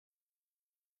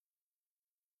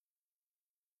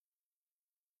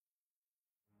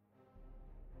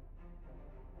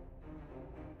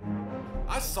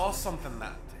saw something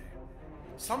that day.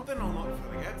 Something I'll not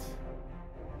forget.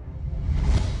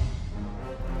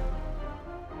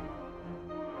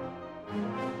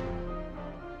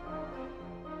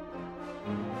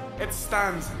 It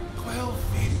stands 12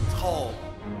 feet tall,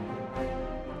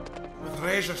 with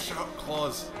razor-sharp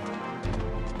claws.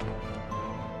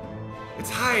 Its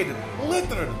hide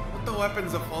littered with the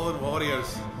weapons of fallen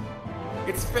warriors.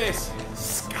 Its face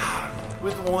scarred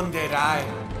with one dead eye.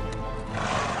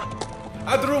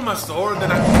 I drew my sword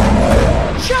and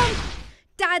I... Jump!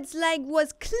 Dad's leg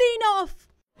was clean off!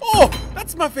 Oh,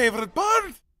 that's my favourite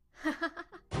part!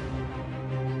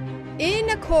 In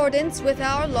accordance with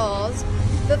our laws,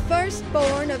 the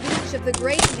firstborn of each of the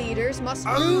great leaders must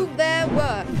prove their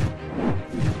worth.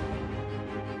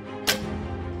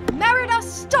 Merida,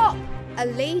 stop! A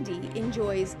lady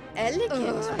enjoys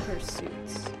elegant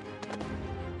pursuits.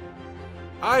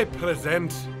 I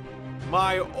present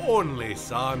my only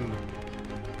son.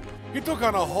 He took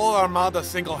on a whole armada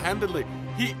single-handedly.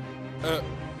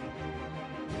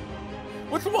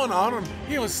 With one arm,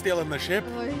 he was stealing the ship.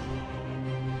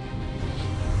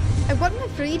 I want my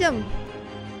freedom.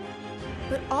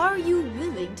 But are you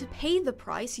willing to pay the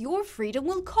price your freedom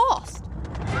will cost?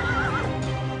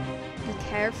 Be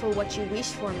careful what you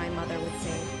wish for, my mother would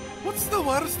say. What's the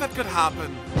worst that could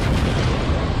happen?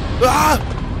 Ah!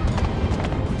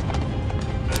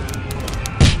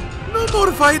 No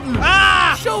more fighting!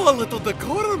 Ah! Show a little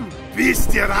decorum!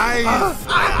 Feast your eyes!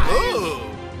 Oh.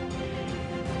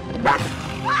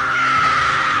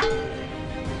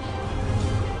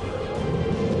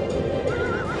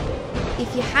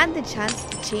 If you had the chance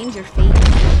to change your fate,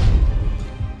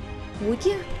 would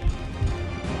you?